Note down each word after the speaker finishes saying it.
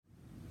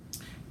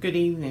Good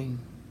evening.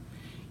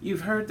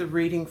 You've heard the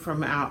reading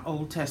from our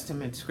Old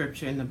Testament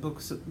scripture in the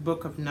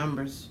book of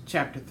Numbers,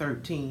 chapter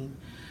 13.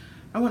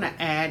 I want to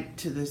add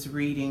to this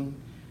reading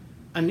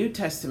a New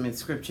Testament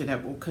scripture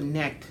that will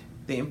connect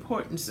the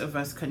importance of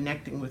us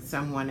connecting with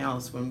someone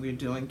else when we're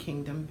doing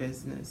kingdom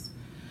business.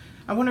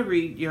 I want to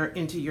read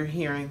into your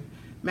hearing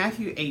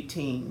Matthew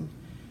 18,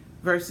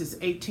 verses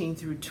 18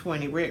 through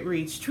 20, where it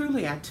reads,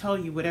 "Truly I tell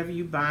you, whatever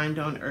you bind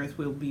on earth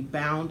will be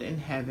bound in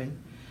heaven,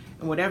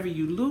 and whatever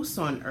you loose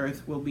on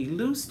earth will be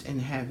loosed in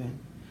heaven.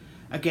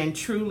 Again,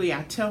 truly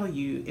I tell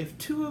you, if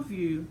two of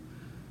you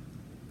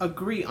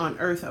agree on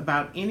earth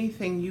about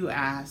anything you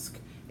ask,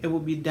 it will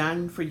be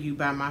done for you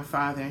by my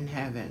Father in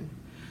heaven.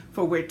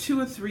 For where two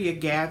or three are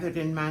gathered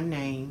in my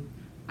name,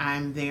 I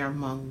am there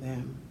among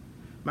them."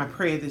 My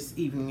prayer this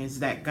evening is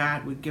that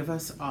God would give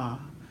us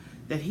all,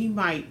 that he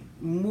might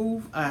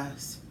move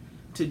us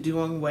to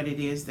doing what it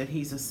is that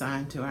he's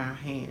assigned to our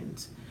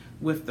hands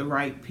with the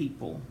right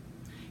people.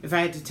 If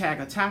I had to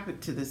tag a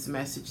topic to this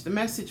message, the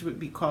message would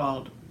be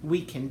called, "We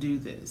Can Do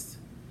This."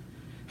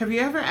 Have you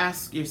ever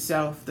asked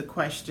yourself the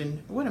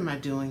question, what am I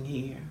doing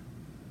here?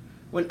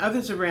 When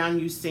others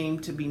around you seem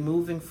to be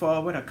moving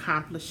forward,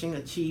 accomplishing,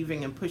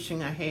 achieving, and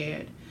pushing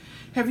ahead,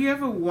 have you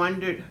ever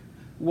wondered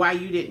why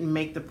you didn't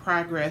make the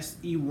progress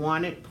you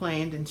wanted,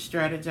 planned, and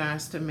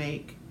strategized to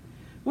make?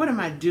 What am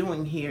I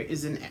doing here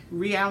is a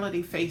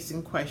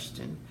reality-facing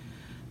question.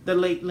 The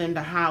late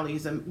Linda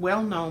Hollies, a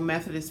well-known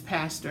Methodist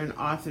pastor and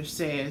author,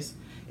 says,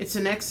 "It's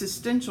an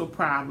existential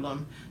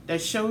problem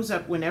that shows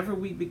up whenever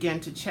we begin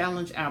to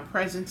challenge our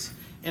presence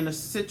in a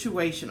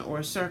situation or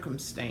a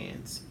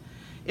circumstance.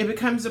 It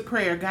becomes a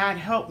prayer, God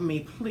help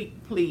me,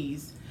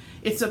 please.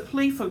 It's a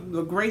plea for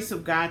the grace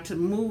of God to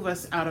move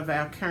us out of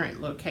our current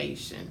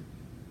location.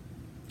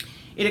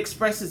 It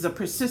expresses a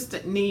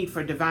persistent need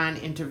for divine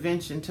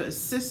intervention to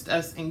assist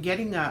us in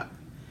getting up,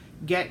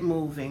 get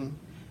moving,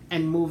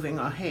 and moving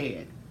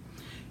ahead."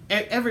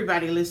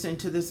 Everybody listening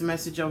to this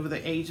message over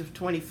the age of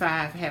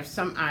 25 have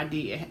some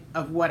idea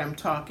of what I'm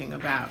talking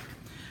about.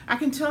 I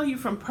can tell you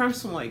from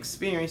personal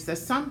experience that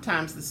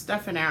sometimes the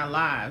stuff in our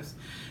lives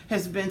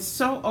has been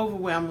so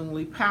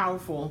overwhelmingly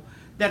powerful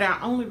that our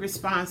only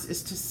response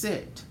is to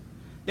sit.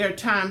 There are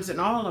times in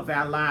all of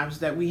our lives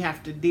that we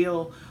have to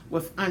deal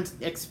with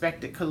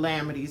unexpected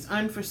calamities,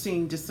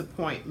 unforeseen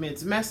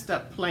disappointments, messed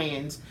up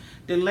plans,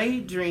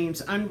 delayed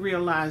dreams,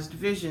 unrealized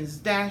visions,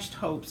 dashed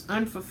hopes,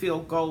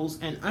 unfulfilled goals,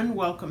 and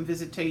unwelcome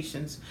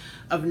visitations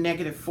of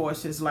negative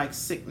forces like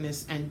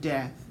sickness and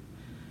death.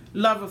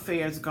 Love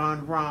affairs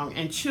gone wrong,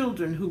 and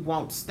children who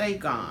won't stay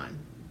gone.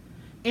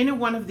 Any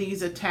one of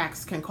these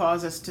attacks can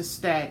cause us to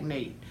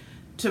stagnate,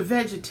 to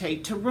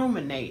vegetate, to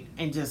ruminate,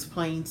 and just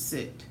plain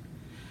sit.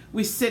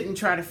 We sit and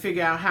try to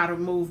figure out how to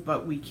move,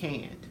 but we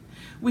can't.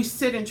 We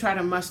sit and try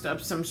to muster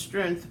up some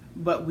strength,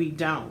 but we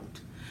don't.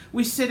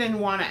 We sit and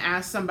want to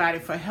ask somebody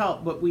for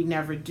help, but we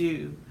never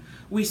do.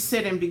 We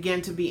sit and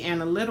begin to be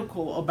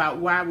analytical about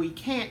why we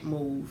can't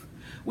move.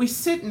 We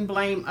sit and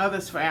blame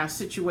others for our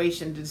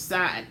situation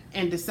decide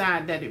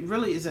that it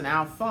really isn't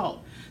our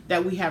fault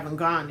that we haven't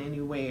gone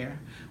anywhere.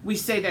 We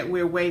say that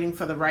we're waiting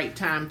for the right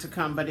time to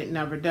come, but it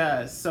never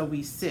does, so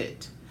we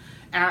sit.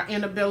 Our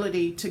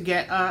inability to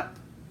get up,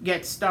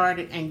 get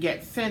started, and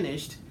get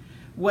finished,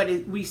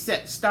 we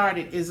set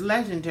started, is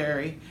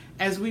legendary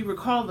as we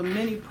recall the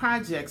many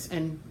projects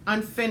and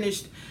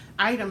unfinished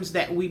items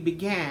that we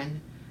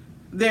began.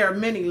 There are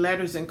many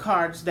letters and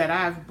cards that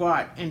I've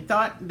bought and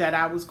thought that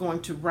I was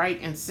going to write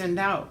and send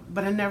out,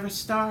 but I never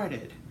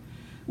started.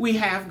 We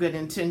have good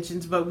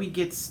intentions, but we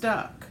get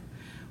stuck.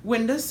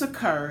 When this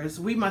occurs,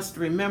 we must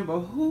remember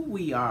who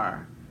we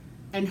are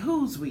and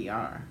whose we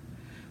are.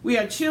 We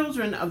are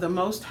children of the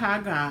Most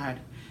High God,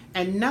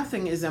 and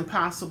nothing is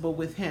impossible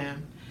with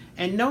him,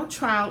 and no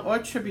trial or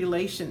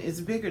tribulation is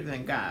bigger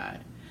than God.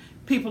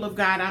 People of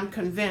God, I'm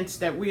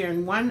convinced that we are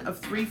in one of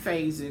three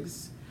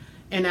phases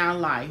in our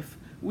life.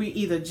 We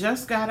either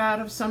just got out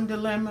of some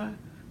dilemma,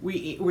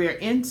 we're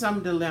in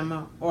some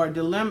dilemma, or a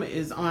dilemma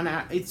is on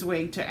its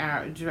way to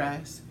our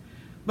address.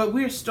 But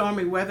we're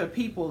stormy weather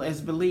people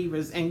as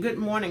believers, and Good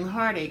Morning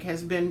Heartache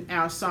has been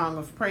our song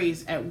of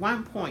praise at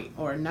one point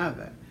or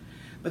another.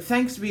 But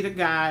thanks be to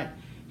God,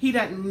 he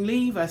doesn't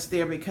leave us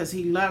there because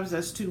he loves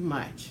us too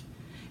much.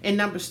 In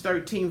Numbers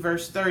 13,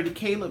 verse 30,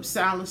 Caleb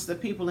silenced the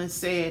people and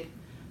said,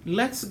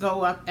 "Let's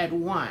go up at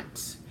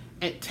once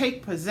and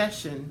take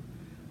possession,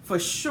 for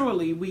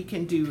surely we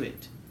can do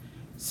it."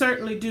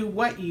 Certainly do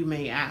what, you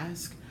may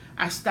ask.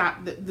 I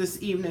stopped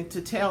this evening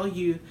to tell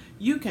you,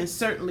 you can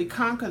certainly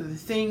conquer the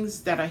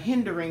things that are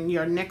hindering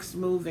your next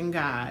move in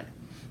God.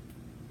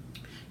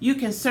 You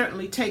can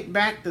certainly take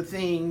back the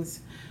things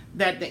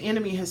that the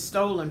enemy has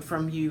stolen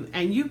from you,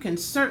 and you can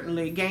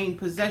certainly gain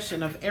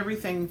possession of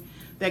everything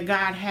that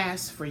God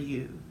has for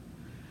you.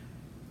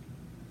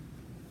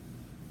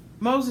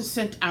 Moses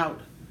sent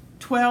out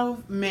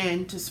 12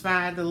 men to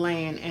spy the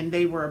land, and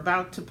they were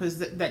about to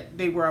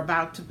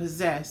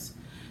possess.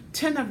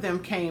 10 of them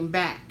came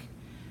back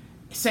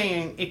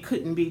saying it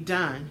couldn't be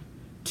done.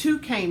 2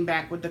 came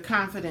back with the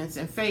confidence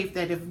and faith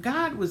that if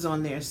God was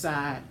on their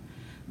side,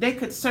 they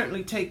could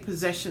certainly take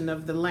possession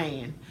of the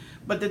land.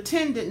 But the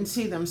 10 didn't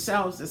see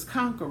themselves as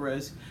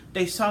conquerors.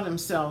 They saw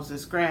themselves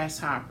as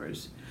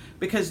grasshoppers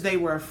because they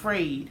were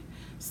afraid.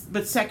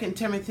 But 2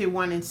 Timothy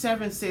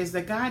 1:7 says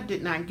that God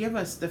did not give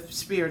us the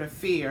spirit of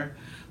fear,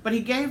 but he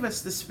gave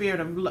us the spirit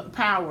of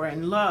power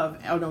and love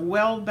and a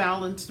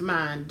well-balanced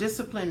mind,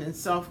 discipline and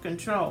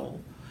self-control.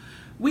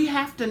 We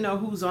have to know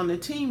who's on the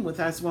team with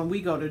us when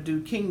we go to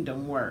do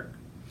kingdom work.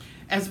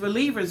 As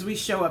believers, we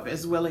show up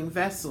as willing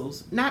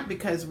vessels, not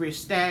because we're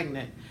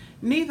stagnant.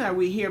 Neither are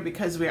we here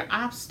because we're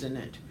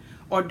obstinate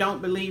or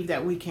don't believe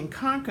that we can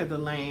conquer the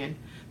land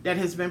that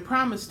has been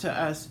promised to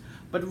us,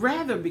 but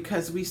rather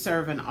because we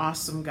serve an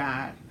awesome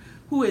God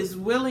who is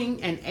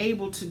willing and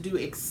able to do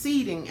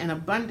exceeding and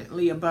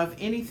abundantly above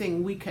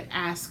anything we could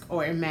ask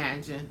or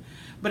imagine.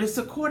 But it's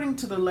according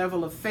to the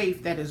level of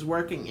faith that is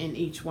working in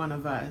each one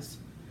of us.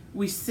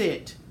 We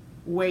sit,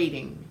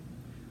 waiting,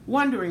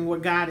 wondering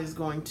what God is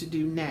going to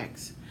do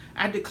next.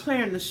 I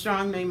declare in the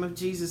strong name of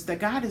Jesus that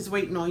God is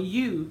waiting on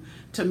you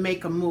to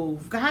make a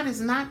move. God is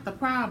not the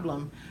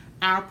problem.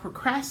 Our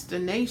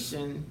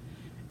procrastination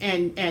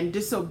and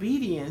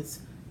disobedience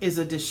is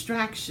a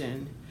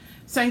distraction.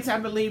 Saints, I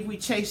believe we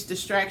chase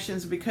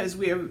distractions because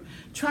we are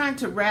trying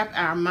to wrap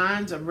our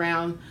minds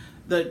around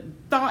the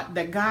thought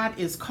that God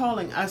is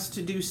calling us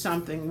to do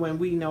something when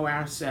we know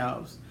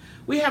ourselves.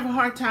 We have a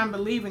hard time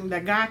believing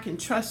that God can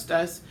trust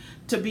us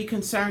to be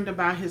concerned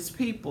about his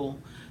people,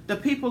 the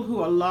people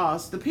who are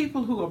lost, the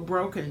people who are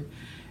broken,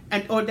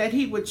 or that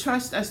he would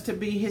trust us to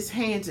be his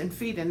hands and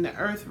feet in the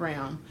earth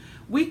realm.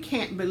 We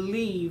can't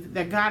believe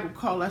that God would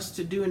call us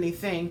to do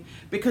anything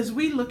because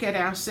we look at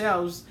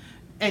ourselves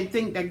and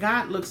think that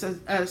God looks at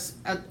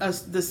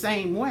us the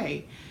same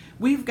way.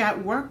 We've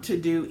got work to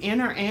do,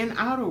 inner and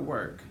outer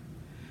work.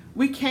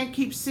 We can't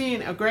keep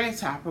seeing a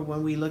grasshopper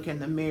when we look in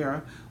the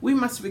mirror. We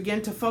must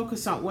begin to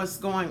focus on what's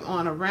going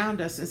on around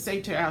us and say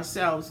to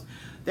ourselves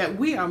that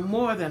we are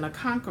more than a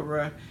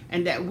conqueror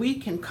and that we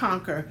can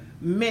conquer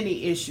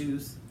many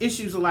issues.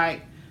 Issues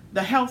like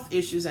the health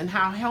issues and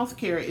how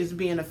healthcare is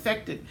being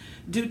affected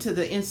due to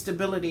the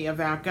instability of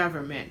our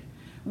government.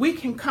 We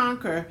can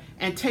conquer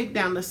and take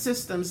down the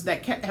systems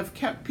that have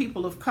kept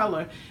people of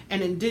color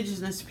and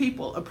indigenous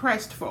people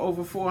oppressed for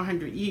over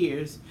 400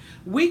 years.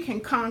 We can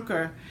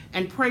conquer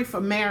and pray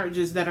for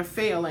marriages that are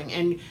failing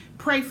and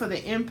pray for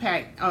the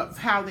impact of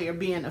how they are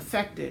being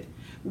affected.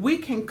 We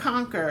can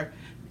conquer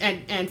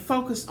and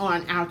focus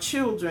on our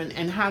children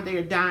and how they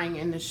are dying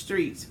in the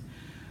streets.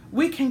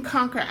 We can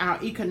conquer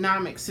our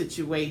economic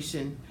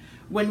situation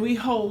when we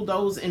hold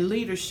those in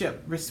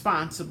leadership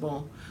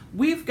responsible.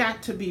 We've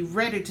got to be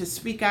ready to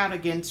speak out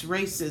against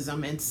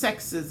racism and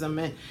sexism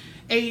and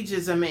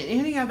ageism and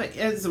any other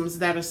isms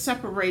that are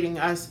separating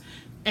us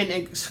and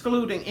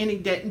excluding any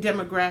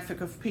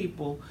demographic of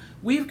people.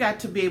 We've got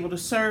to be able to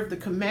serve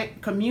the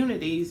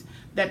communities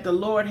that the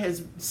Lord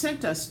has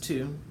sent us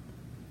to.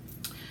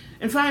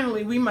 And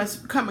finally, we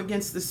must come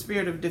against the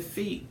spirit of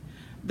defeat,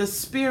 the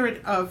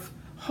spirit of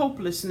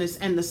hopelessness,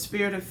 and the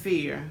spirit of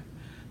fear.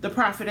 The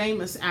prophet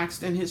Amos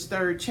asked in his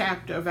 3rd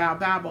chapter of our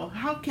Bible,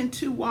 how can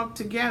two walk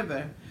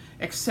together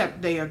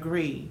except they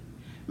agree?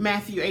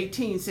 Matthew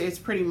 18 says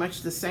pretty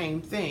much the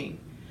same thing.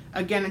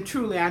 Again and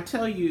truly, I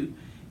tell you,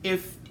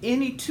 if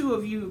any two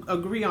of you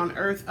agree on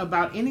earth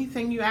about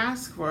anything you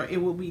ask for,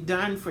 it will be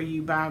done for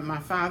you by my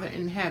Father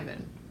in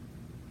heaven.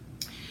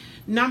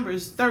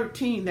 Numbers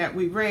 13 that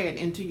we read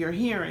into your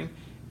hearing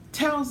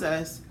tells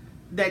us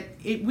that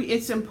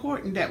it's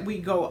important that we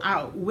go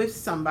out with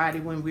somebody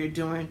when we're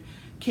doing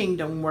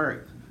kingdom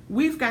work.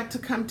 We've got to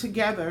come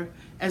together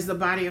as the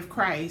body of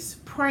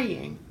Christ,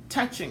 praying,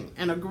 touching,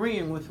 and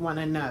agreeing with one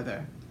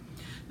another.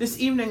 This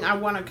evening, I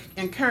want to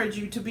encourage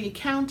you to be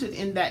counted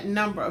in that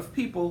number of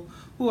people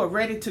who are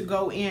ready to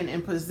go in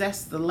and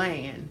possess the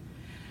land.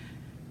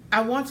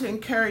 I want to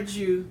encourage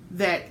you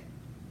that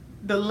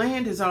the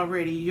land is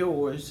already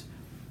yours.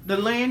 The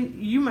land,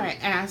 you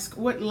might ask,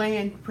 what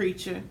land,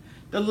 preacher?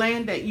 The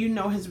land that you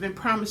know has been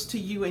promised to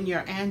you in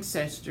your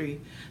ancestry.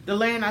 The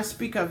land I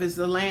speak of is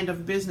the land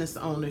of business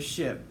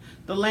ownership,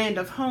 the land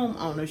of home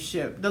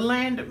ownership, the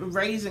land of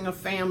raising a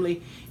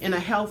family in a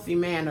healthy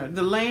manner,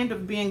 the land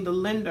of being the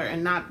lender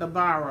and not the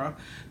borrower,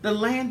 the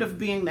land of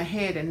being the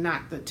head and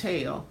not the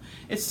tail.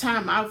 It's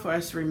time out for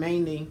us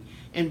remaining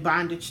in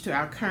bondage to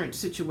our current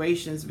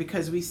situations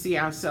because we see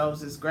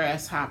ourselves as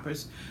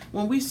grasshoppers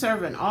when we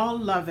serve an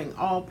all-loving,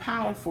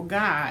 all-powerful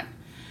God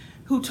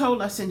who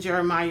told us in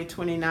Jeremiah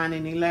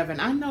 29:11,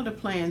 I know the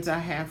plans I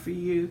have for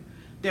you.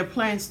 They're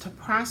plans to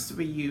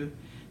prosper you,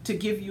 to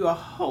give you a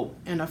hope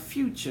and a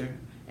future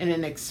and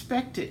an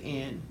expected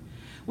end.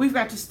 We've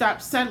got to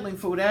stop settling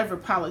for whatever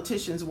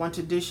politicians want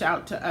to dish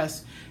out to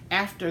us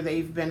after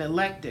they've been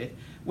elected,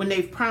 when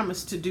they've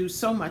promised to do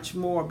so much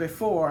more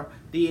before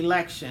the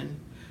election.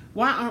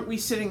 Why aren't we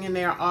sitting in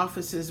their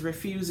offices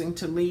refusing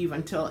to leave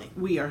until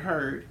we are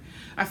heard?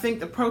 I think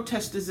the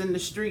protesters in the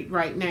street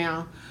right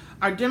now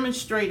are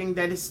demonstrating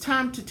that it's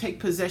time to take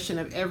possession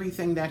of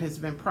everything that has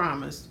been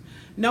promised.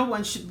 No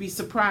one should be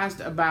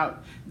surprised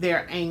about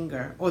their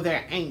anger or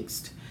their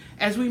angst.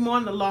 As we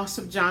mourn the loss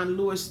of John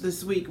Lewis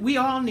this week, we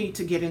all need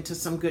to get into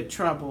some good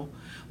trouble.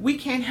 We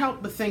can't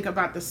help but think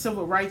about the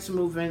civil rights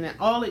movement and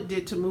all it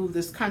did to move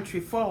this country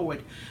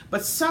forward.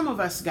 But some of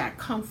us got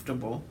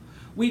comfortable.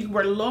 We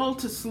were lulled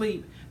to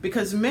sleep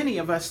because many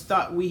of us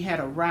thought we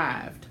had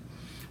arrived.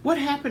 What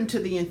happened to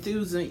the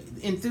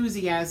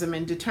enthusiasm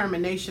and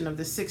determination of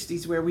the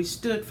 60s, where we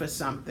stood for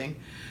something,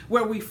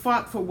 where we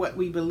fought for what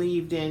we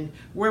believed in,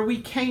 where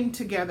we came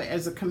together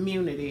as a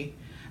community?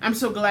 I'm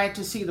so glad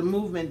to see the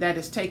movement that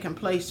is taking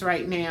place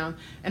right now.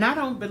 And I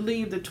don't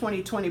believe the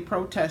 2020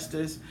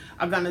 protesters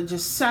are going to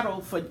just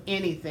settle for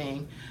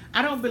anything.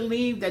 I don't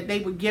believe that they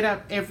would get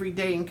up every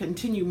day and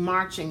continue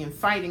marching and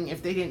fighting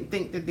if they didn't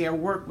think that their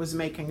work was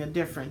making a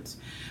difference.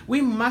 We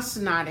must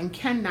not and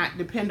cannot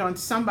depend on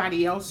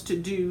somebody else to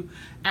do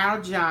our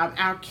job,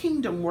 our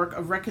kingdom work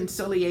of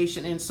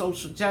reconciliation and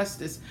social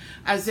justice.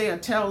 Isaiah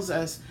tells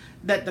us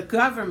that the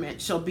government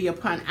shall be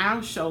upon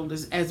our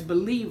shoulders as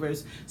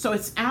believers. So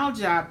it's our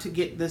job to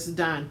get this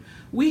done.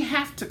 We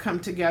have to come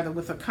together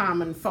with a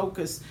common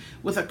focus,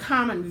 with a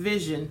common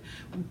vision,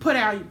 put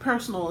our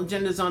personal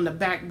agendas on the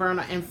back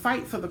burner and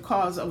fight for the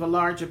cause of a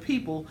larger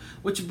people,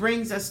 which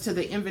brings us to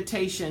the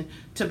invitation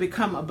to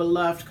become a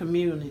beloved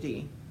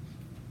community.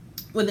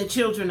 When the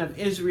children of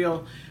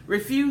Israel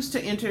refused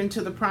to enter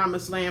into the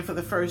promised land for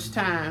the first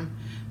time,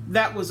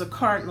 that was a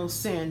cardinal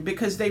sin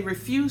because they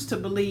refused to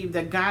believe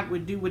that God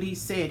would do what he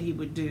said he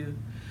would do.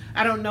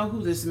 I don't know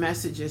who this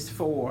message is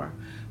for,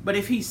 but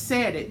if he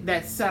said it,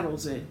 that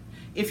settles it.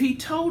 If he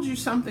told you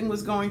something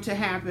was going to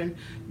happen,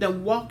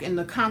 then walk in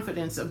the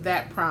confidence of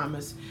that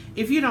promise.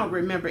 If you don't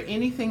remember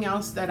anything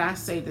else that I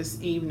say this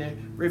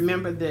evening,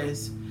 remember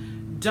this.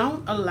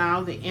 Don't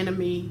allow the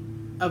enemy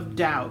of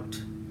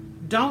doubt,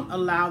 don't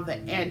allow the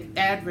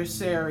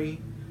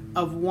adversary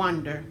of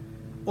wonder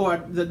or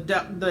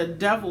the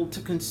devil to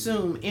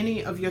consume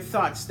any of your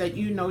thoughts that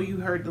you know you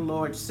heard the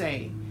Lord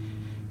say.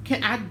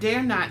 I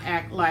dare not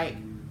act like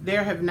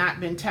there have not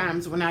been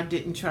times when I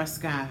didn't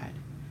trust God.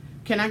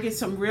 Can I get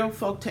some real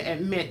folk to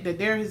admit that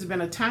there has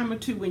been a time or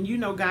two when you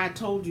know God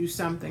told you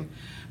something,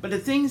 but the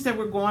things that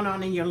were going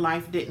on in your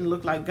life didn't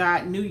look like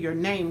God knew your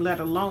name,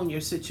 let alone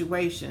your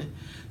situation.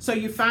 So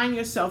you find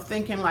yourself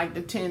thinking like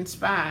the 10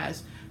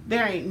 spies,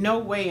 there ain't no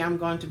way I'm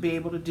going to be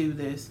able to do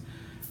this.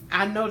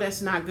 I know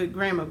that's not good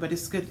grammar, but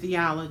it's good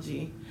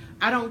theology.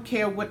 I don't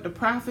care what the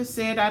prophet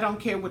said. I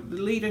don't care what the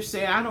leader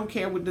said. I don't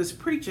care what this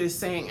preacher is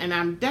saying. And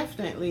I'm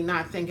definitely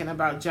not thinking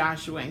about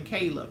Joshua and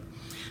Caleb.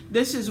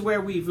 This is where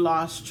we've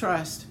lost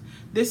trust.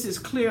 This is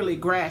clearly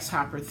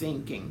grasshopper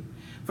thinking.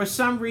 For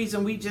some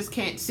reason, we just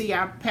can't see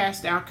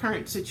past our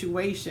current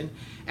situation,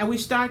 and we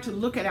start to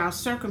look at our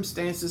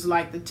circumstances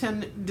like the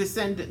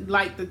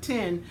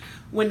 10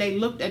 when they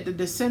looked at the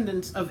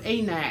descendants of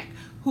Anak,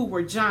 who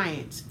were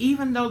giants,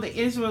 even though the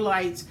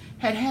Israelites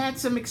had had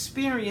some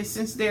experience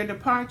since their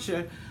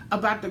departure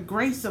about the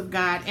grace of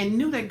God and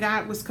knew that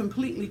God was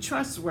completely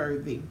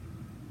trustworthy.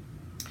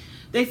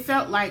 They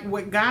felt like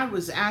what God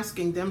was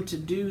asking them to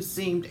do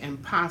seemed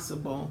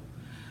impossible.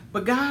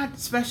 But God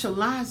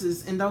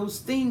specializes in those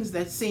things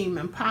that seem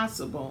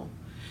impossible.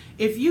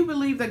 If you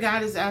believe that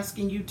God is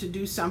asking you to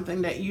do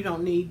something that you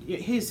don't need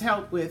his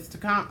help with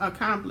to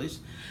accomplish,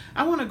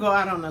 I want to go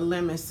out on a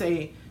limb and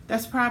say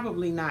that's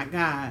probably not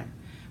God.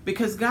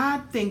 Because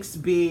God thinks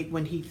big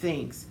when he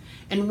thinks.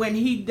 And when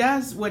he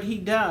does what he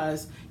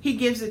does, he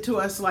gives it to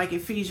us like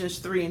Ephesians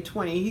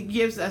 3:20. He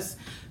gives us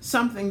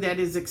something that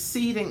is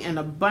exceeding and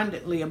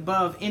abundantly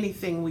above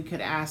anything we could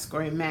ask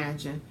or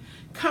imagine.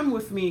 Come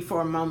with me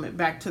for a moment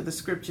back to the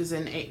scriptures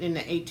in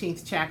the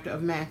 18th chapter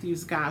of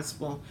Matthew's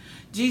Gospel.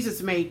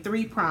 Jesus made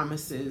 3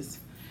 promises.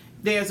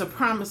 There's a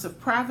promise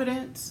of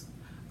providence,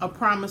 a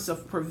promise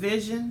of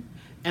provision,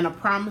 and a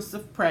promise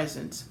of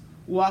presence.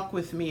 Walk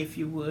with me if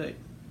you would.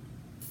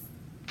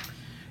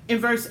 In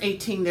verse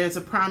 18, there's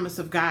a promise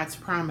of God's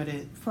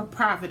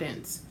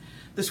providence.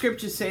 The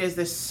scripture says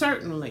that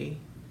certainly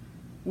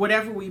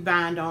whatever we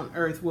bind on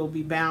earth will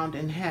be bound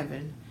in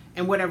heaven,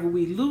 and whatever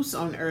we loose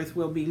on earth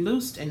will be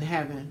loosed in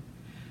heaven.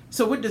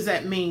 So what does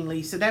that mean,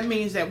 Lisa? That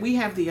means that we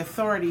have the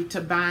authority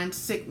to bind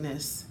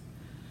sickness.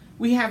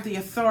 We have the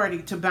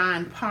authority to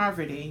bind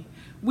poverty.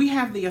 We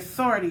have the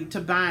authority to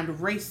bind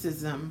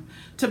racism,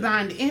 to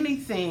bind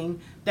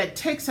anything that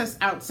takes us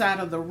outside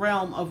of the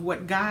realm of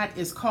what God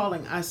is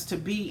calling us to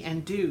be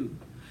and do.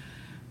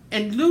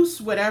 And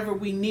loose whatever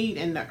we need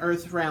in the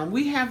earth realm.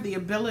 We have the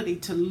ability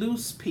to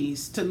loose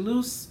peace, to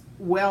loose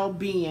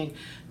well-being,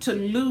 to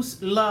loose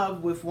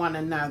love with one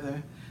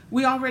another.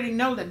 We already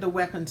know that the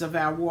weapons of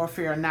our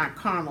warfare are not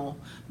carnal,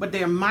 but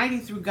they are mighty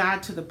through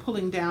God to the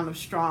pulling down of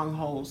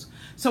strongholds.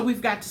 So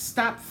we've got to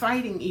stop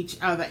fighting each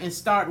other and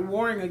start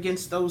warring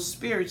against those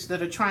spirits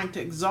that are trying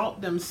to exalt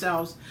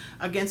themselves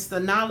against the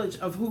knowledge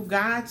of who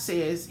God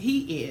says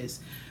he is.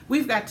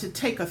 We've got to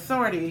take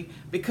authority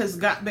because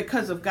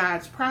of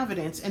God's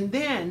providence. And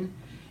then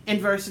in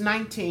verse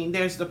 19,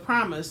 there's the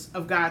promise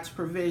of God's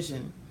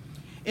provision.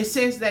 It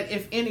says that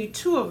if any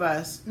 2 of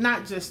us,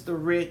 not just the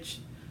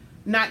rich,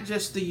 not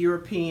just the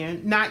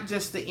European, not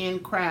just the in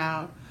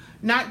crowd,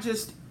 not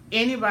just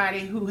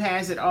anybody who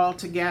has it all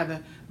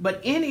together,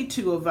 but any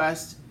two of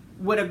us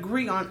would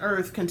agree on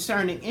earth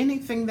concerning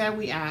anything that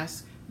we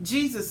ask.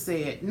 Jesus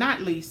said,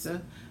 not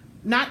Lisa,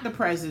 not the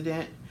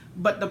president,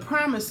 but the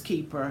promise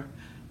keeper,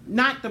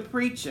 not the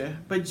preacher,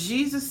 but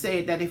Jesus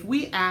said that if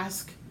we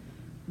ask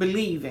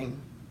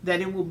believing,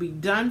 that it will be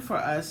done for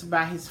us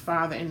by his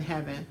Father in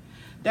heaven.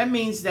 That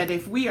means that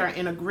if we are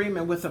in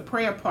agreement with a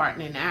prayer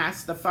partner and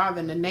ask the Father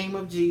in the name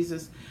of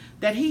Jesus,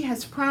 that he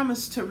has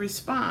promised to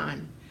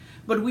respond.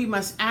 But we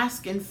must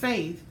ask in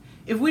faith.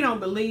 If we don't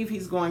believe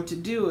he's going to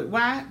do it,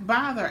 why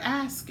bother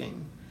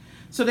asking?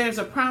 So there's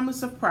a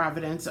promise of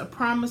providence, a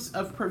promise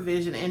of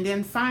provision, and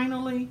then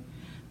finally,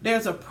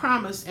 there's a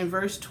promise in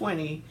verse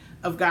 20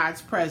 of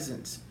God's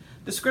presence.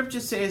 The scripture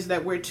says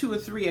that where 2 or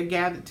 3 are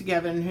gathered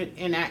together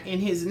in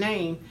his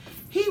name,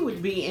 he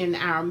would be in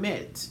our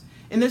midst.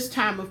 In this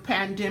time of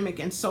pandemic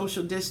and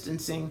social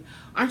distancing,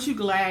 aren't you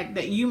glad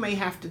that you may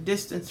have to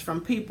distance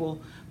from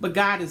people, but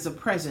God is a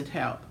present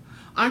help?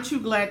 Aren't you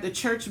glad the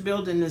church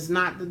building is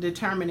not the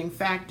determining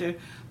factor,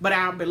 but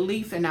our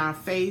belief in our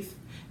faith?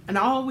 And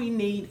all we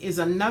need is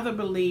another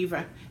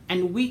believer,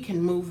 and we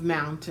can move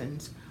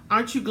mountains.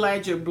 Aren't you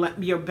glad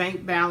your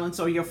bank balance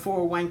or your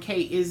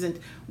 401k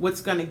isn't what's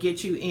going to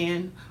get you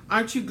in?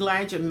 Aren't you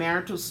glad your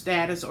marital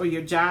status or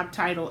your job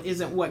title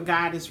isn't what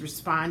God is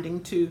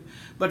responding to,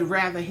 but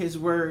rather his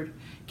word?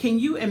 Can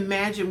you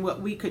imagine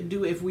what we could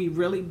do if we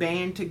really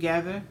band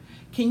together?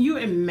 Can you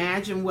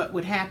imagine what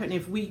would happen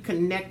if we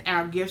connect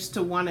our gifts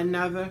to one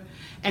another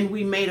and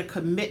we made a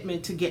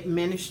commitment to get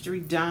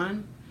ministry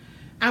done?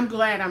 I'm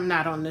glad I'm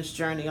not on this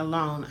journey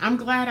alone. I'm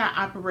glad I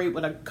operate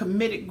with a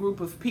committed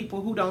group of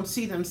people who don't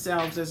see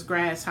themselves as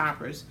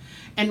grasshoppers,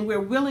 and we're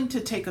willing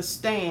to take a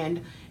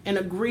stand in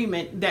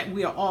agreement that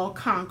we are all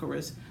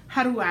conquerors.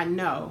 How do I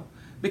know?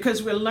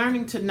 Because we're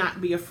learning to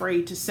not be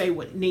afraid to say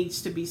what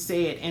needs to be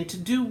said and to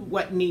do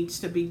what needs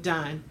to be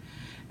done.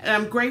 And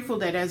I'm grateful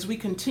that as we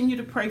continue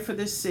to pray for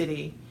this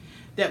city,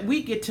 that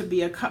we get to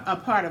be a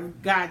part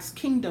of God's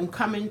kingdom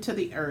coming to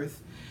the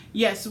earth.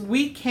 Yes,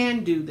 we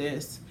can do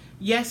this.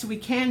 Yes, we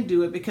can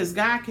do it because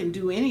God can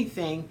do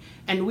anything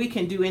and we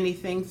can do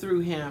anything through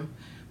him.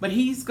 But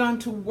he's going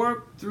to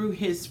work through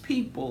his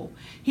people.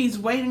 He's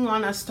waiting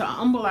on us to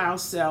humble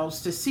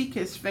ourselves, to seek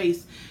his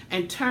face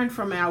and turn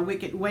from our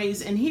wicked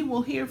ways, and he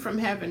will hear from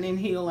heaven and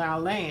heal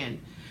our land.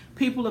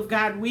 People of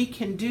God, we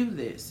can do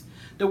this.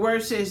 The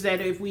word says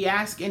that if we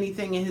ask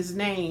anything in his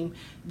name,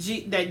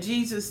 that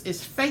Jesus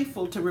is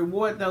faithful to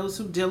reward those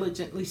who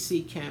diligently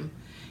seek him,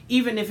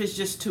 even if it's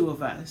just 2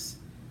 of us.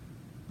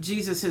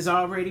 Jesus has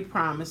already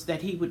promised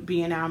that he would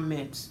be in our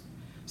midst.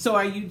 So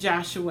are you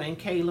Joshua and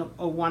Caleb,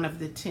 or one of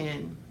the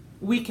 10?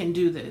 We can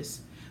do this.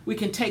 We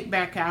can take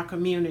back our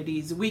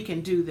communities. We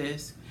can do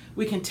this.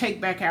 We can take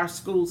back our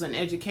schools and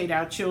educate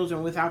our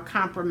children without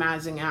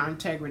compromising our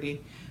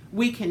integrity.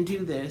 We can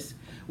do this.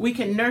 We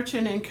can nurture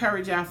and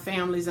encourage our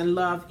families and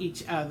love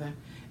each other.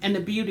 And the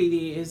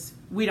beauty is,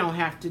 we don't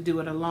have to do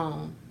it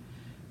alone.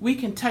 We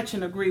can touch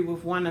and agree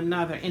with one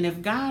another. And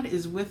if God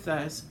is with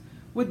us,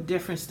 what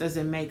difference does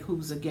it make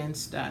who's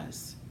against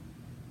us?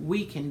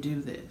 We can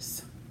do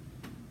this.